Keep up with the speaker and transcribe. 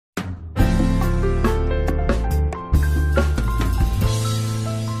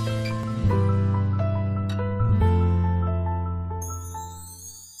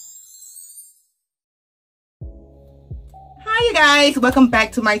guys, welcome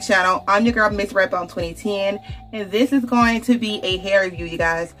back to my channel. I'm your girl, Miss Redbone 2010, and this is going to be a hair review, you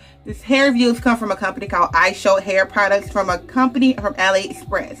guys. This hair review has come from a company called Ishow hair products from a company from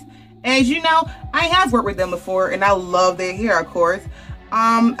Aliexpress. As you know, I have worked with them before, and I love their hair, of course.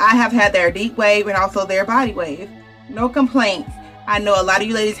 I have had their deep wave and also their body wave. No complaints. I know a lot of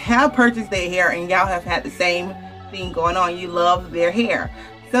you ladies have purchased their hair, and y'all have had the same thing going on. You love their hair.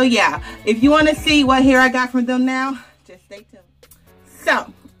 So yeah, if you want to see what hair I got from them now, just stay tuned.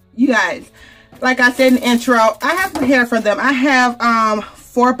 So, you guys, like I said in the intro, I have some hair from them. I have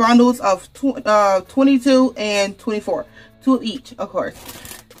 4 bundles of 22 and 24. 2 of each, of course.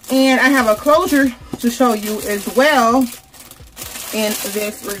 And I have a closure to show you as well in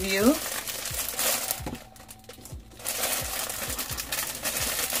this review.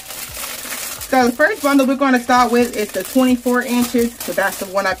 So the first bundle we're going to start with is the 24 inches. So that's the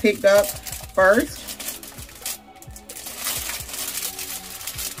one I picked up first.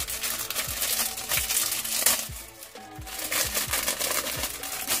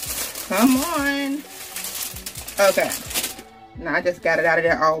 Come on. Okay. Now I just got it out of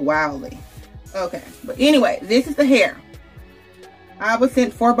there all wildly. Okay. But anyway, this is the hair. I was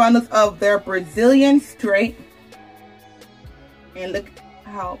sent 4 bundles of their Brazilian straight. And look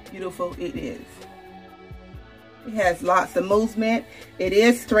how beautiful it is. It has lots of movement. It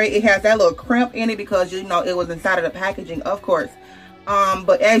is straight. It has that little crimp in it because, you know, it was inside of the packaging, of course.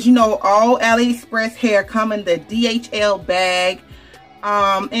 But as you know, all Aliexpress hair come in the DHL bag.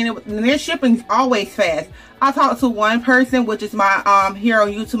 And their shipping is always fast. I talked to one person, which is my here on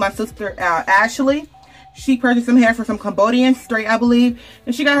YouTube, my sister Ashley. She purchased some hair for some Cambodian straight, I believe,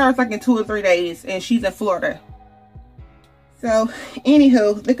 and she got hers like in 2 or 3 days, and she's in Florida. So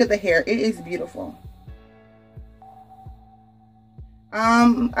anywho, look at the hair. It is beautiful.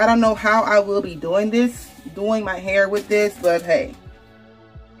 I don't know how I will be doing my hair with this, but hey.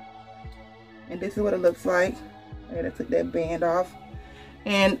 And this is what it looks like. I gotta take that band off.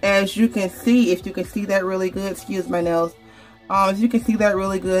 And as you can see, if you can see that really good, excuse my nails. As you can see that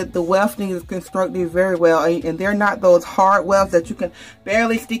really good, the wefting is constructed very well. And they're not those hard wefts that you can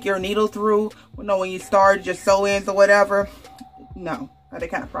barely stick your needle through, you know, when you start your sew-ins or whatever. No, not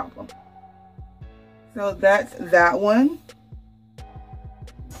that kind of problem. So that's that one.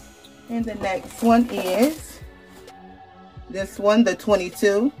 And the next one is this one, the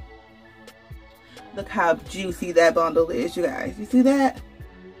 22. Look how juicy that bundle is, you guys. You see that?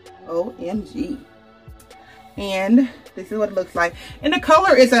 OMG. And this is what it looks like. And the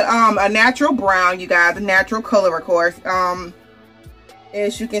color is a natural brown, you guys. A natural color, of course.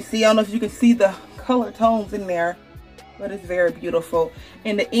 As you can see, I don't know if you can see the color tones in there, but it's very beautiful.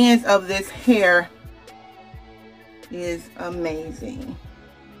 And the ends of this hair is amazing.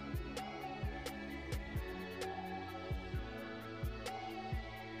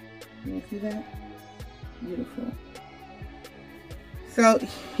 You see that? Beautiful. So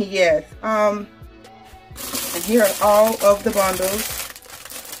yes, and here are all of the bundles,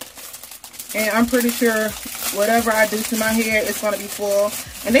 and I'm pretty sure whatever I do to my hair, it's going to be full.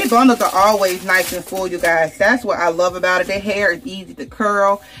 And their bundles are always nice and full, you guys. That's what I love about it. Their hair is easy to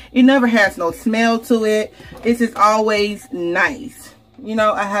curl. It never has no smell to it. It's just always nice. You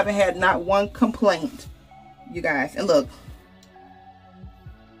know, I haven't had not one complaint, you guys. And look,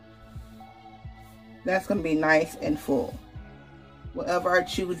 that's going to be nice and full, whatever I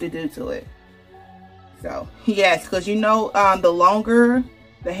choose to do to it. So yes, because you know, the longer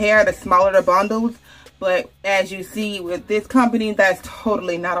the hair, the smaller the bundles. But as you see with this company, that's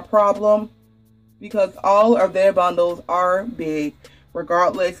totally not a problem, because all of their bundles are big,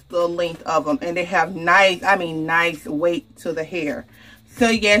 regardless the length of them, and they have nice, I mean nice weight to the hair. So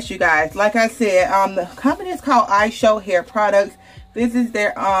yes, you guys, like I said, the company is called Ishow Hair Products. This is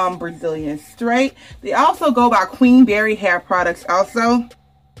their Brazilian straight. They also go by Queenberry Hair Products also.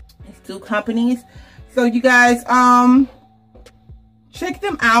 It's 2 companies. So you guys, check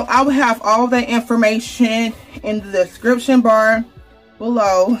them out. I will have all the information in the description bar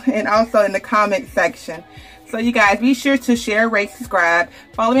below and also in the comment section. So you guys, be sure to share, rate, subscribe.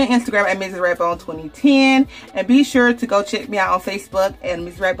 Follow me on Instagram at Mrs. Redbone 2010. And be sure to go check me out on Facebook at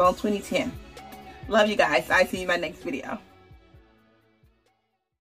Mrs. Redbone 2010. Love you guys. I'll see you in my next video.